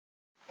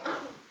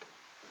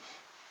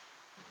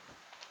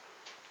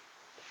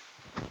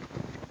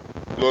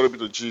Glory be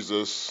to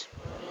Jesus.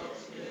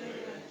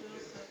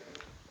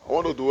 I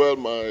want to dwell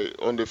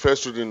on the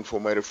first reading for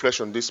my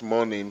reflection this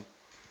morning,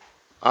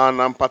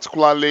 and I'm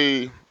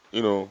particularly,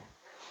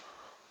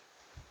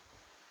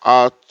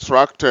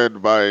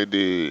 attracted by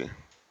the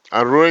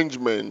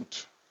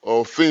arrangement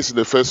of things in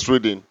the first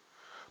reading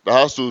that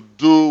has to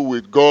do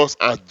with God's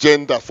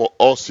agenda for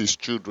us, His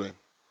children,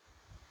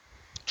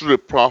 through the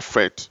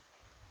prophet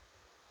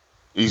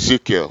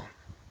Ezekiel.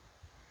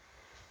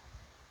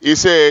 He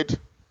said,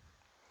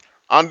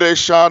 "And there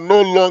shall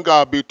no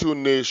longer be two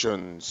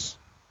nations."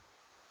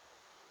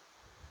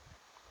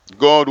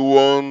 God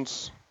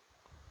wants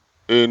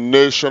a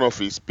nation of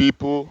His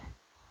people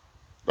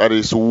that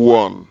is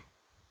one.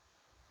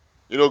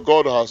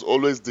 God has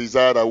always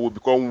desired that we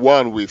become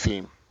one with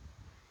Him.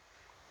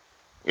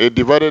 A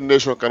divided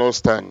nation cannot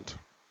stand.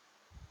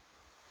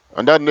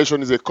 And that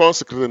nation is a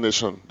consecrated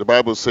nation. The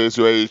Bible says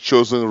you are a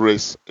chosen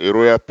race, a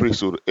royal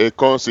priesthood, a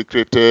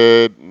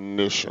consecrated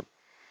nation.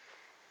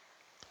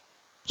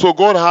 So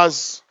God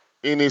has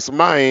in His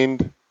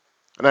mind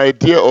an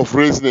idea of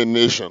raising a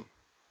nation.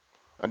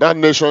 And that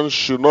nation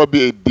should not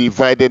be a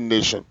divided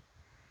nation,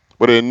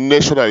 but a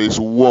nation that is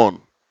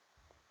one.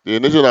 A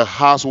nation that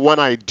has one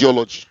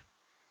ideology.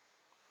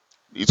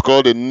 It's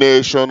called a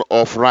nation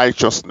of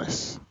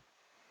righteousness.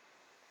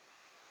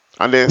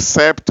 And the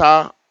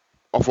scepter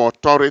of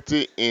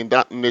authority in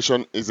that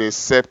nation is a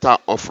scepter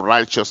of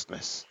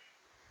righteousness.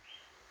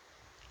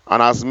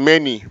 And as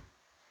many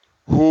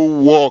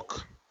who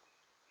walk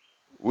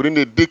within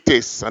the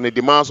dictates and the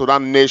demands of that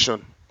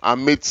nation are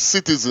made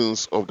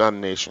citizens of that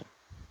nation.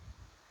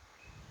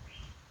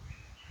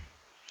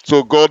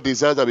 So God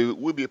desires that we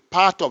will be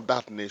part of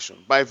that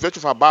nation. By virtue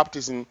of our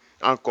baptism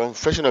and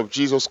confession of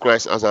Jesus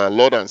Christ as our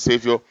Lord and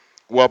Savior,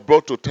 we are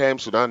brought to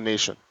terms with that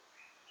nation.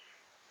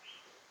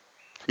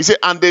 He said,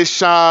 "And they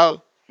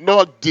shall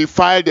not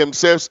defile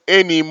themselves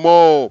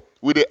anymore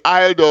with the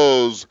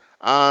idols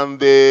and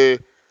the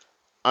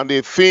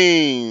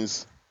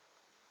things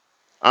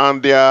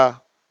and their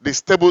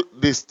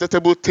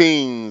detestable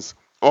things,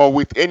 or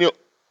with any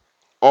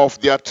of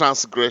their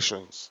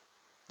transgressions.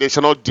 They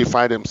shall not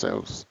defile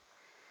themselves."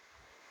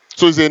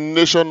 So it's a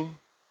nation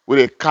with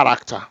a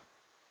character.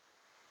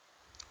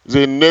 It's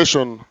a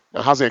nation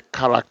that has a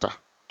character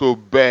to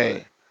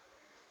bear.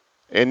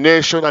 A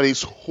nation that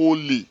is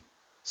holy,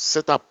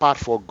 set apart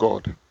for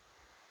God.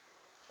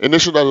 A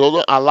nation that does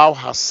not allow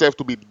herself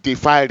to be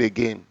defiled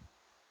again.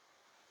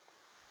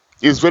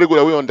 It's very good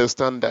that we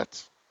understand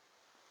that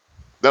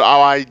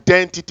our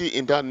identity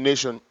in that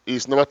nation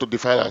is never to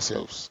defile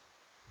ourselves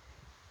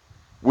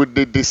with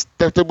the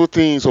detestable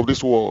things of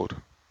this world.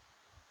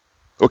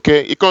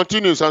 Okay, it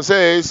continues and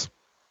says,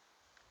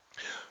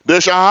 "They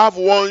shall have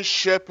one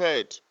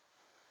shepherd.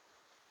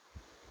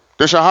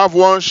 They shall have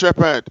one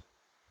shepherd.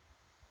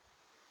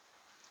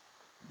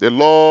 The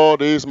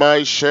Lord is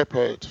my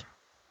shepherd.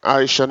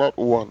 I shall not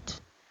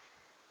want."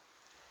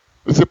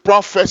 It's a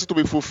prophecy to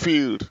be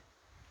fulfilled.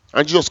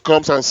 And Jesus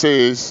comes and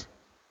says,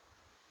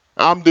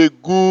 "I'm the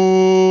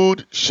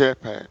good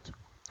shepherd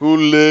who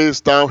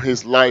lays down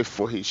his life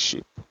for his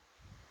sheep."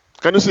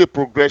 Can you see a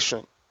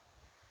progression?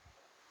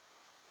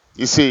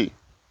 You see,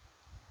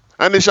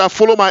 "And they shall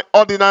follow my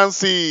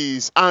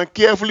ordinances and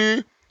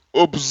carefully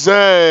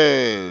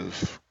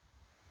observe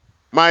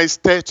my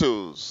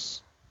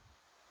statutes.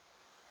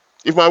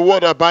 If my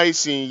word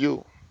abides in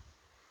you,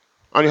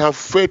 and you have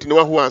faith in the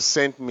one who has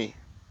sent me,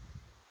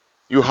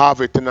 you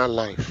have eternal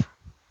life."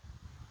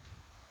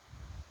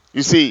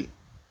 You see,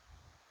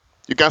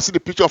 you can see the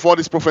picture of all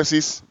these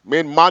prophecies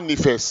made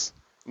manifest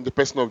in the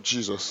person of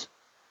Jesus.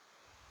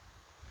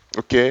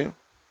 Okay?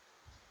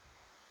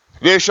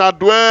 "They shall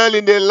dwell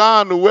in the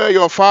land where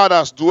your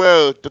fathers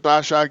dwelt, that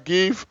I shall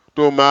give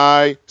to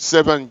my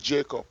servant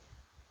Jacob.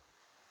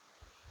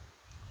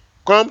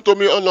 Come to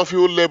me, all of you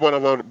who labor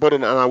and are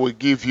burdened, and I will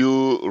give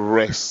you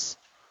rest."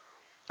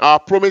 Our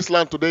promised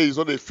land today is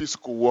not a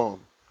physical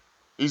one.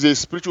 It's a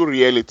spiritual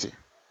reality.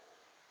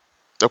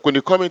 That when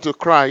you come into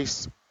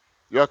Christ,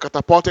 you are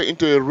catapulted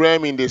into a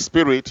realm in the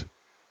spirit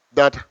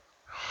that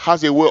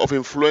has a way of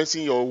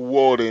influencing your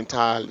world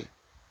entirely.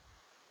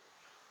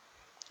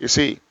 You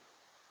see,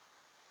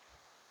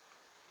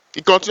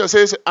 it continues and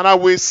says, "And I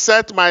will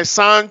set my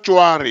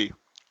sanctuary."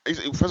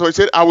 First of all, he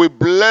said, "I will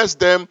bless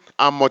them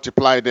and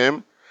multiply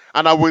them,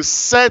 and I will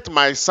set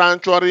my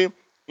sanctuary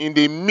in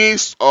the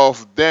midst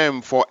of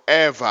them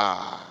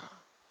forever."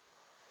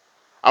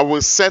 I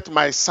will set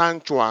my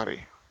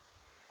sanctuary,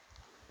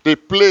 the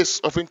place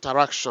of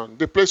interaction,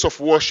 the place of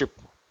worship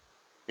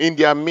in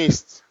their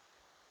midst,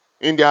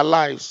 in their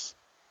lives.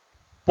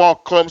 Paul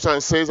comes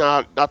and says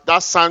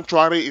that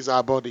sanctuary is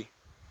our body.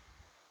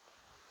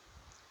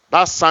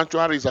 That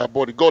sanctuary is our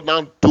body. God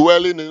now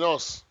dwelling in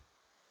us.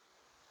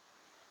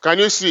 Can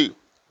you see?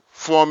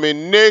 From a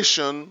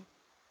nation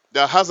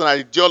that has an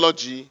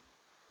ideology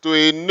to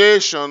a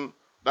nation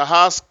that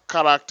has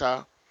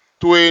character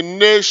to a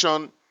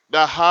nation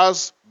that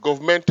has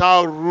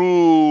governmental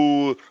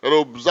rule that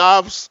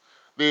observes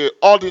the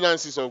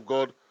ordinances of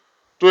God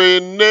to a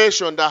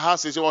nation that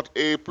has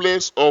a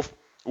place of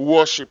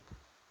worship.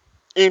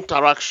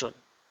 interaction,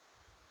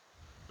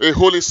 a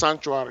holy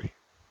sanctuary,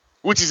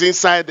 which is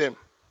inside them.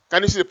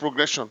 Can you see the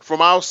progression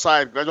from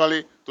outside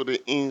gradually to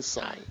the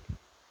inside?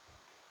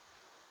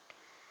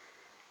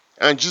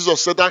 And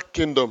Jesus said that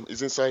kingdom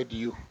is inside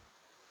you.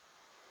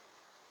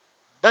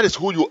 That is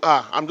who you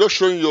are. I'm just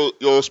showing you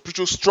your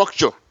spiritual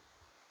structure.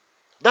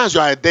 That's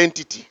your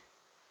identity.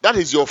 That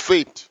is your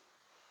faith.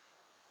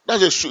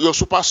 That's your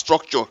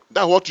superstructure.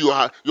 That's what you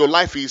are. Your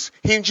life is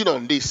hinging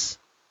on this.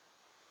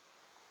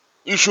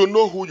 You should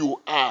know who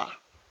you are.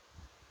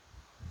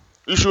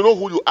 You should know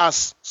who you are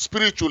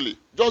spiritually,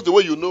 just the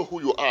way you know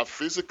who you are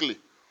physically.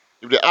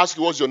 If they ask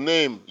you what's your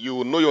name, you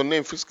will know your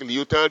name physically.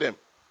 You tell them.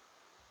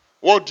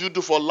 What do you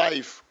do for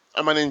life?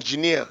 I'm an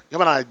engineer. You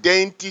have an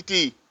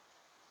identity.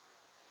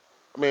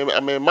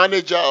 I'm a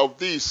manager of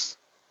this.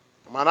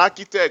 I'm an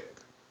architect.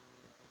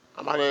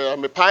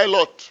 I'm a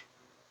pilot.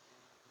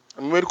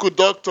 I'm a medical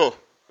doctor.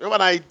 You have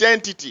an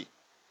identity.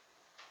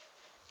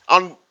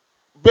 And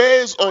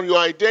based on your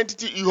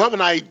identity, you have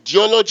an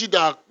ideology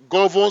that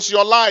governs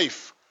your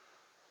life.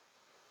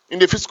 In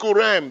the physical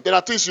realm, there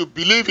are things you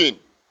believe in.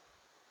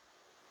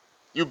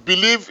 You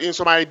believe in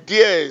some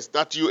ideas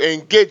that you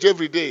engage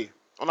every day.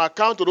 On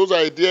account of those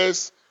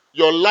ideas,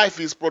 your life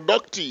is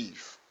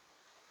productive.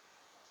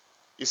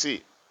 You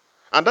see.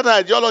 And that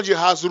ideology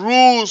has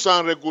rules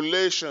and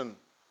regulation.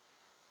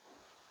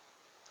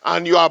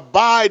 And you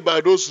abide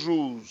by those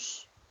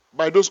rules,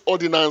 by those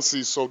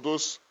ordinances of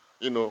those,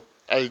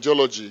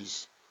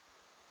 ideologies.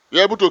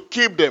 You're able to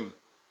keep them.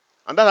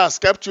 And that has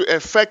kept you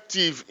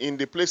effective in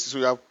the places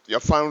where you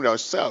have found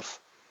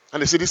yourself.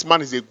 And they say this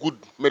man is a good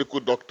medical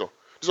doctor.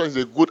 This one is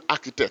a good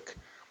architect.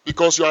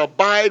 Because you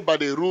abide by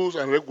the rules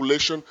and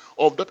regulation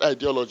of that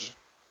ideology.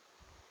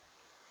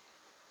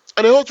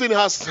 And the whole thing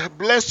has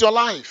blessed your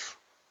life.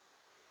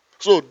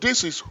 So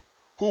this is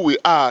who we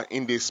are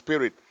in the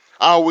spirit.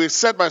 I will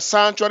set my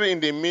sanctuary in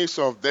the midst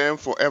of them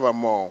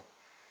forevermore.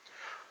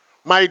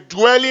 My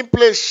dwelling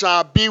place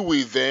shall be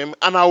with them,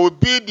 and I will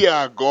be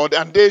their God,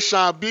 and they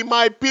shall be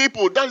my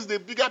people. That is the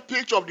bigger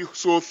picture of the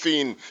whole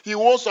thing. He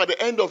wants at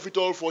the end of it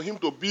all for him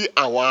to be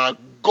our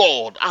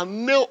God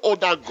and no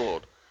other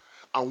God.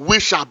 And we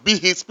shall be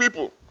his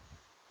people.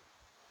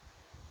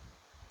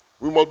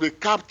 We must be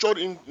captured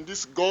in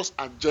this God's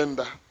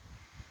agenda.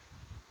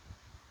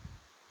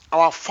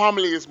 Our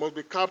families must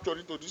be captured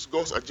into this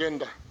God's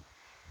agenda.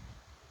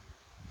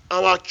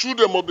 Our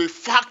children must be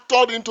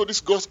factored into this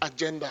God's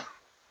agenda.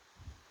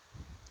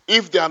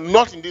 If they are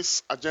not in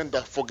this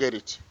agenda, forget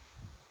it.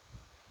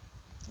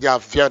 They are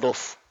veered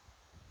off.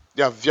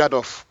 They are veered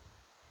off.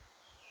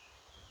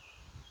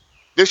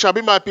 They shall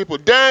be my people.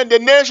 Then the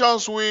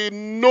nations will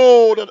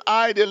know that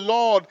I, the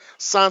Lord,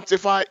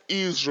 sanctify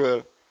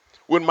Israel.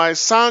 When my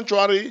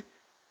sanctuary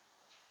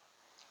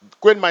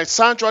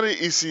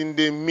is in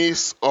the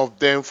midst of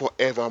them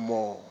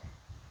forevermore.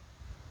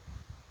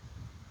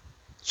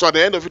 So at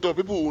the end of it all,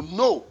 people will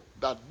know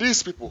that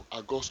these people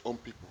are God's own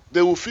people.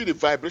 They will feel the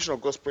vibration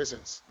of God's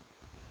presence.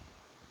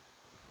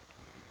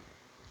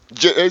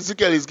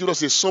 Ezekiel is giving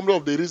us a summary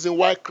of the reason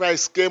why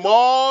Christ came.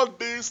 All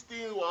these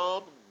things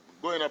were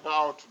going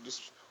about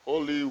this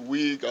Holy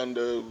Week and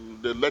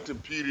the Lenten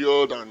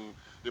period and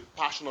the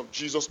Passion of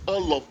Jesus.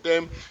 All of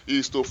them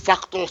is to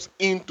factor us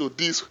into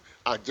this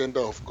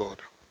agenda of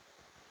God.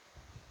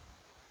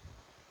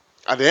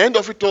 At the end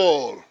of it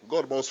all,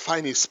 God must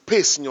find a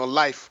space in your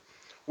life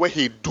where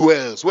he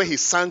dwells, where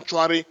his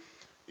sanctuary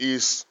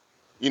is,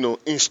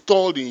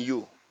 installed in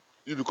you.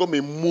 You become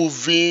a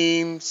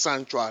moving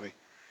sanctuary,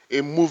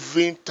 a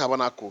moving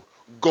tabernacle.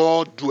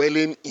 God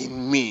dwelling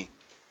in me.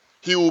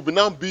 He will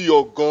now be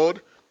your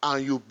God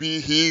and you be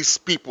his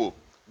people,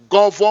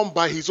 governed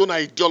by his own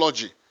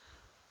ideology.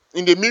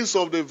 In the midst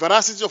of the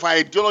veracity of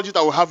ideology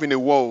that we have in the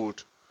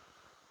world,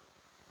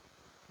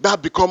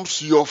 that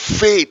becomes your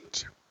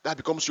faith. That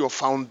becomes your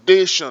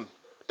foundation.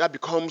 That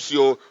becomes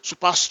your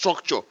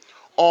superstructure.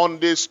 On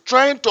the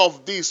strength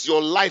of this,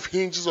 your life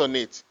hinges on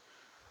it.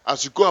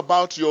 As you go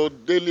about your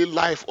daily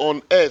life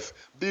on earth,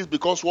 this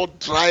becomes what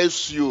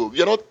drives you.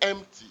 You're not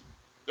empty.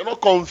 You're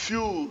not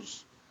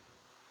confused.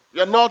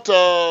 You're not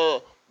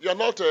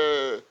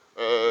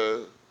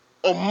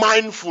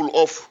unmindful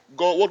of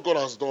God, what God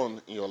has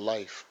done in your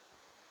life.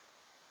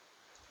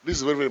 This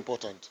is very, very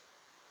important.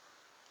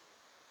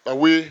 That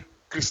we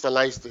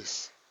crystallize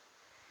this.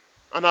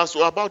 And as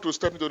we're about to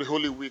step into the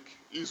Holy Week,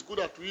 it's good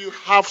that we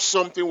have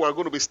something we're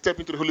going to be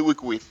stepping into the Holy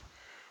Week with.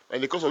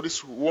 And because of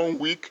this 1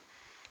 week,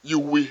 you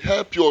will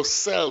help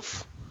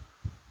yourself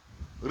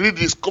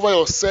rediscover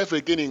yourself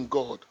again in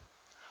God.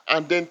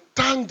 And then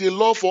thank the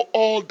Lord for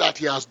all that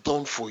he has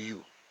done for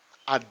you.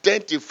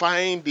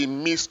 Identifying the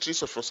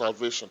mysteries of your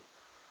salvation.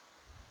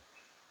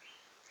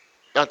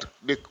 That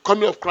the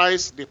coming of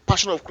Christ, the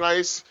passion of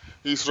Christ,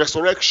 his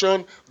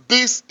resurrection,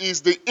 this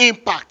is the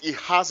impact it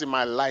has in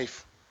my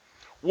life.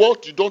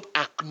 What you don't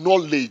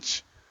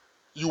acknowledge,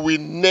 you will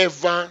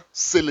never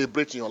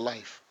celebrate in your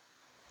life.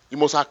 You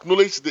must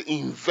acknowledge the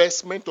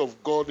investment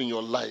of God in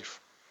your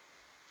life.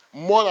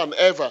 More than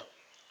ever,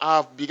 I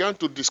have begun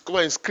to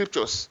discover in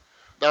scriptures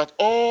that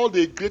all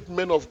the great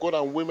men of God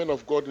and women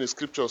of God in the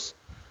scriptures,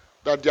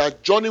 that their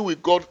journey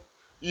with God,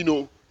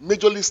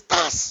 majorly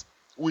starts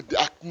with the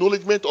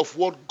acknowledgement of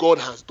what God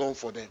has done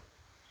for them.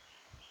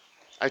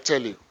 I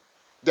tell you,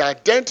 they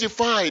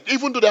identified,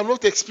 even though they have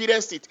not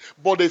experienced it,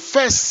 but they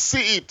first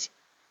see it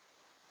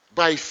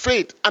by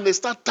faith and they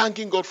start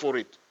thanking God for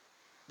it.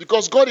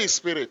 Because God is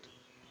spirit.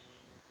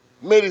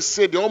 Mary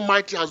said, the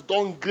Almighty has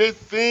done great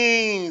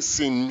things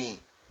in me.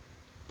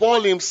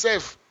 Paul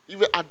himself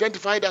even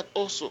identified that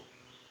also.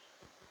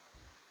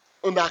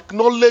 An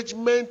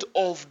acknowledgement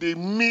of the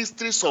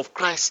mysteries of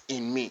Christ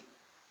in me.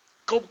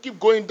 Keep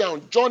going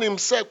down. John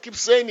himself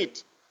keeps saying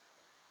it.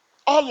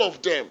 All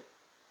of them.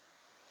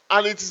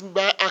 And it is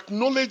by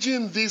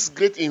acknowledging this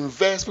great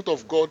investment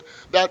of God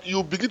that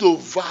you begin to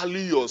value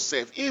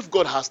yourself. If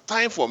God has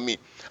time for me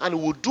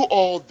and will do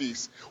all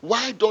this,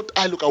 why don't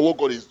I look at what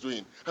God is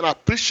doing and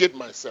appreciate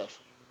myself?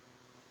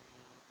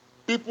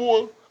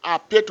 People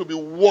appear to be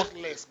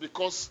worthless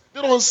because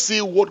they don't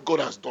see what God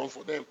has done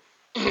for them.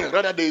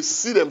 Rather, they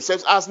see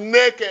themselves as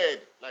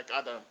naked, like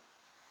Adam.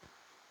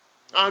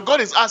 And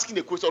God is asking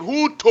the question,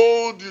 who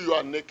told you you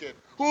are naked?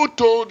 Who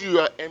told you you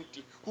are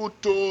empty? Who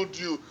told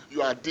you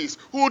you are this?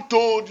 Who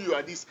told you you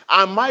are this?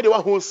 Am I the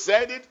one who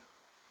said it?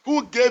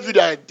 Who gave you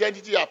the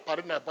identity you are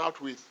parading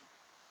about with?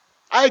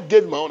 I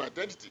gave my own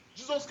identity.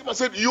 Jesus came and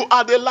said, you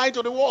are the light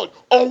of the world.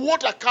 On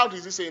what account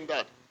is he saying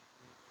that?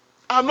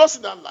 I'm not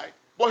seeing that light.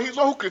 But he's the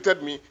one who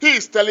created me. He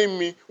is telling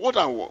me what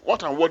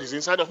and what is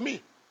inside of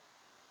me.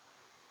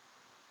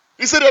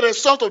 He said you're the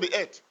salt of the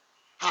earth.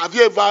 Have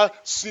you ever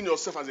seen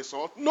yourself as a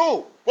salt?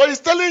 No. But he's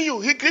telling you,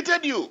 he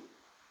created you.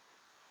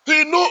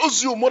 He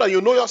knows you more than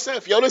you know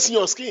yourself. You only see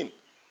your skin.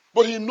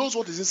 But he knows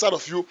what is inside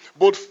of you,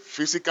 both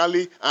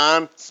physically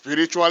and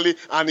spiritually.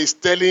 And he's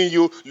telling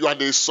you, you are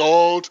the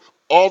salt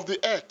of the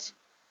earth.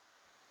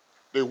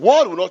 The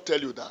world will not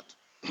tell you that.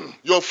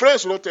 Your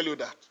friends will not tell you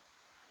that.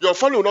 Your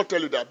family will not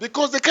tell you that.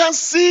 Because they can't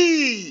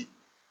see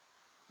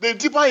the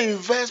deeper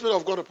investment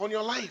of God upon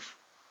your life.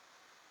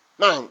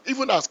 Now,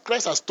 even as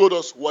Christ has told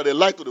us we're the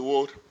light of the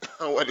world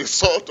and we're the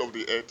salt of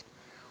the earth,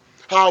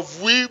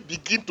 have we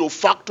begin to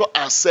factor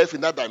ourselves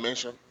in that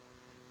dimension?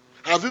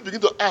 Have you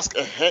begin to ask,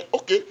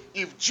 okay,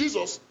 if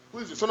Jesus, who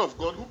is the Son of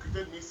God, who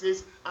created me,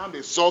 says, I'm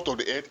the salt of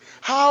the earth,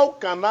 how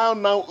can I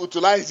now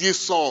utilize this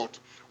salt?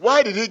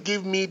 Why did he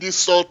give me this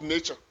salt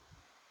nature?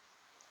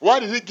 Why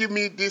did he give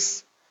me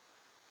this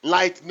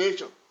light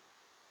nature?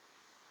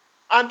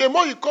 And the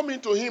more you come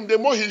into him, the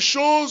more he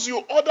shows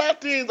you other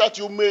things that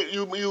you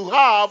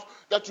have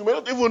that you may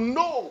not even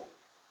know.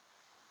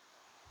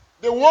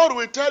 The world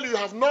will tell you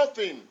have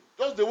nothing.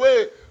 Just the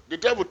way the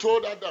devil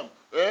told Adam,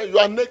 you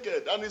are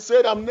naked. And he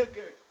said, I'm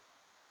naked.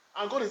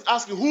 And God is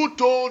asking, who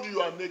told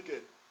you are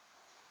naked?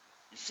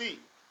 You see,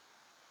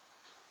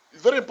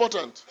 it's very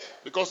important.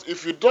 Because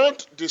if you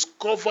don't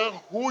discover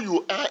who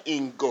you are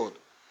in God,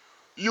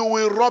 you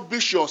will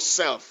rubbish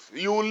yourself.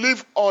 You will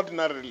live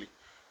ordinarily,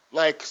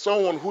 like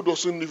someone who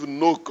doesn't even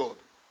know God.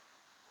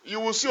 You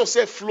will see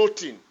yourself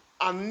floating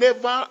and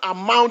never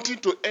amounting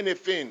to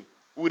anything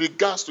with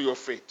regards to your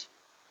faith.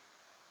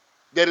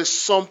 There is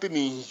something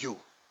in you.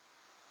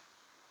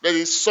 There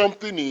is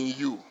something in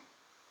you.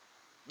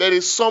 There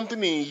is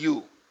something in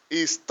you.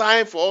 It's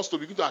time for us to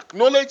begin to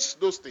acknowledge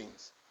those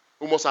things.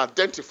 We must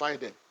identify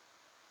them.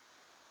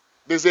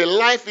 There's a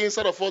life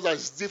inside of us that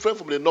is different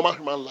from the normal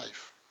human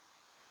life.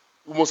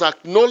 We must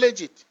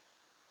acknowledge it.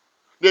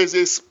 There's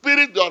a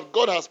spirit that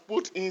God has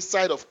put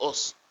inside of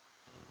us.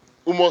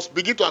 We must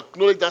begin to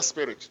acknowledge that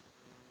spirit.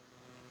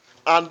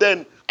 And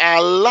then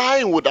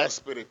align with that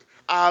spirit.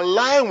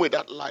 Align with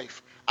that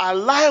life.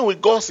 Align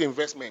with God's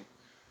investment.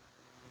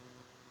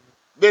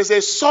 There's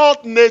a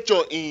salt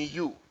nature in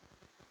you.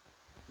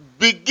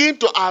 Begin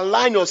to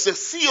align yourself.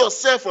 See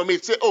yourself from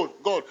it. Say, oh,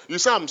 God, you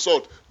say I'm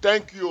salt.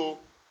 Thank you.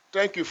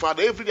 Thank you,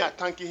 Father. Every day I'm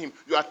thanking him.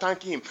 You are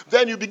thanking him.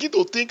 Then you begin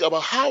to think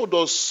about how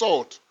does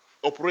salt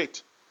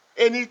operate.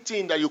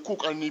 Anything that you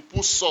cook and you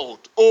put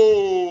salt.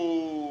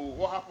 Oh,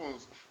 what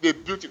happens? The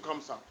beauty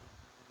comes out.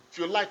 If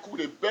you like cook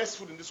the best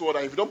food in this world,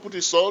 and if you don't put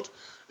in salt,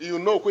 you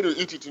know when you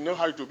eat it, you know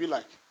how it will be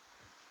like.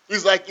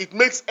 It's like it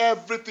makes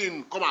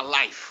everything come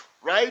alive,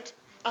 right?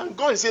 And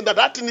God is saying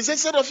that thing is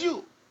inside of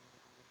you.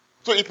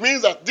 So it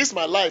means that this is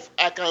my life.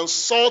 I can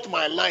salt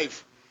my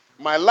life.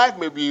 My life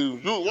may be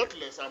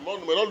worthless.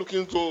 We're not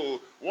looking so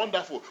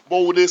wonderful.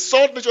 But with the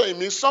salt nature in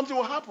me, something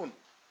will happen.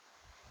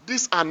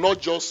 These are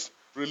not just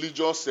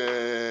religious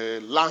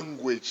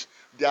language.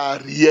 They are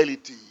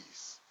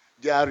realities.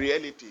 They are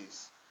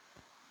realities.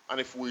 And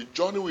if we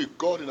journey with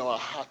God in our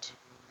heart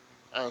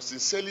and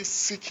sincerely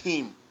seek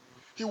him,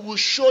 he will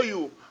show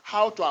you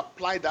how to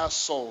apply that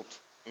salt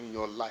in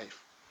your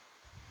life.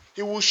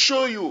 He will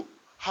show you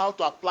how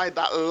to apply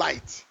that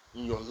light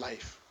in your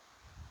life.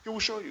 He will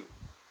show you.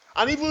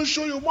 And even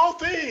show you more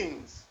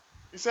things.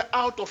 He said,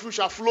 out of you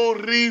shall flow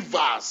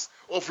rivers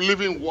of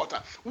living water.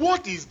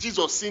 What is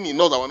Jesus seeing in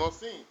us that we're not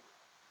seeing?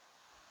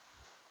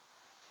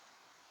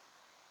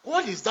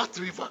 What is that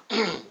river?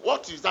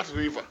 What is that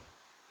river?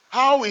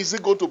 How is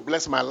it going to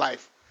bless my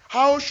life?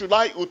 How should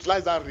I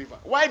utilize that river?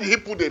 Why did he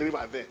put the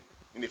river there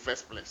in the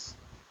first place?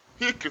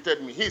 He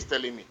created me. He is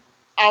telling me,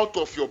 out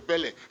of your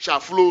belly shall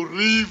flow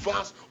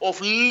rivers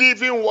of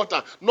living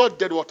water, not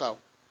dead water.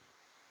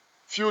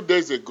 Few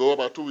days ago,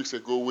 about 2 weeks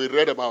ago, we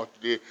read about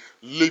the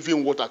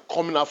living water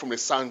coming out from the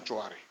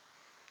sanctuary.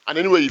 And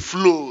anyway, it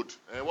flowed.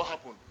 And what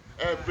happened?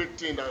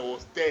 Everything that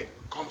was dead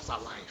comes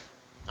alive.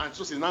 And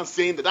so he's now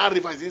saying that that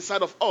river is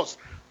inside of us.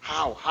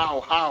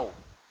 How?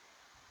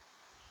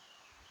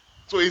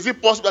 So is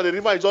it possible that the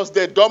river is just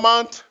there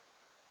dormant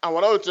and we're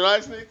not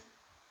utilizing it?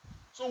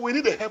 So we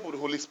need the help of the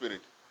Holy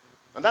Spirit.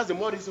 And that's the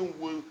more reason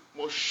we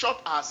must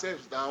shut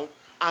ourselves down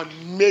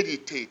and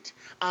meditate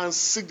and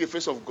seek the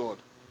face of God.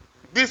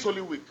 This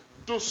Holy Week,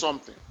 do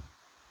something.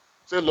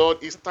 Say, Lord,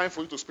 it's time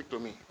for you to speak to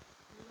me.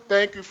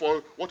 Thank you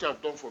for what you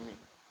have done for me.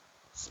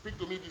 Speak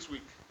to me this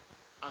week.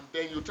 And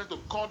then you try to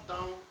cut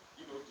down,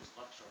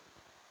 distraction.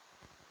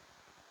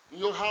 In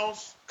your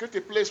house, create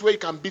a place where you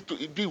can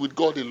be with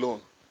God alone.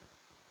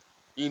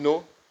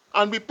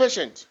 And be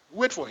patient.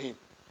 Wait for him.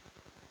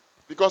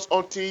 Because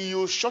until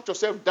you shut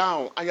yourself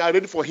down and you are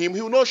ready for him,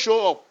 he will not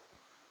show up.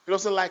 He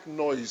doesn't like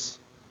noise.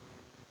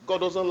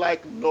 God doesn't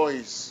like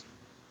noise.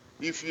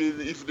 If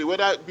the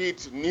whether be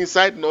it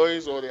inside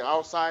noise or the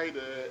outside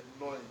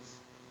noise.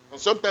 And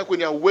sometimes when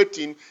you are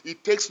waiting,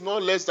 it takes no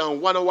less than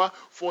 1 hour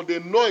for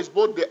the noise,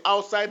 both the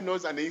outside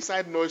noise and the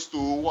inside noise to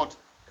what?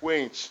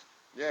 Quench.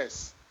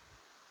 Yes.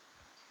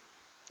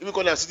 Even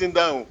when you are sitting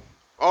down,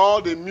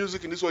 all the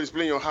music in this world is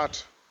playing in your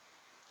heart.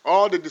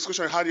 All the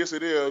discussion I had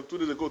yesterday, 2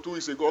 days ago, 2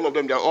 weeks ago, all of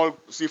them, they are all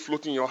still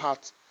floating in your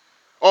heart.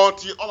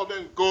 Until all of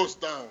them goes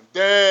down.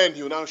 Then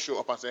he will now show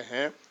up and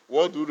say,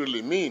 what do you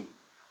really mean?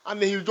 And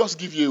then he will just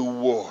give you a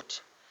word.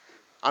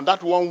 And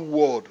that one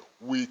word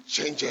will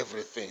change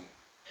everything.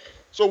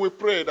 So we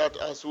pray that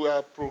as we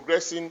are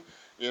progressing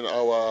in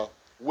our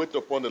wait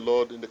upon the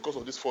Lord in the course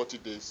of these 40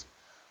 days,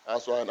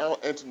 as we are now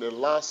entering the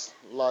last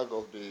leg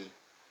of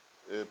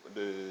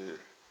the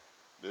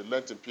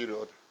Lenten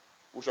period,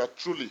 we shall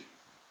truly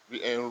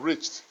be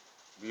enriched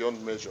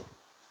beyond measure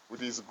with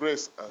his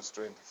grace and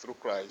strength through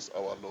Christ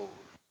our Lord.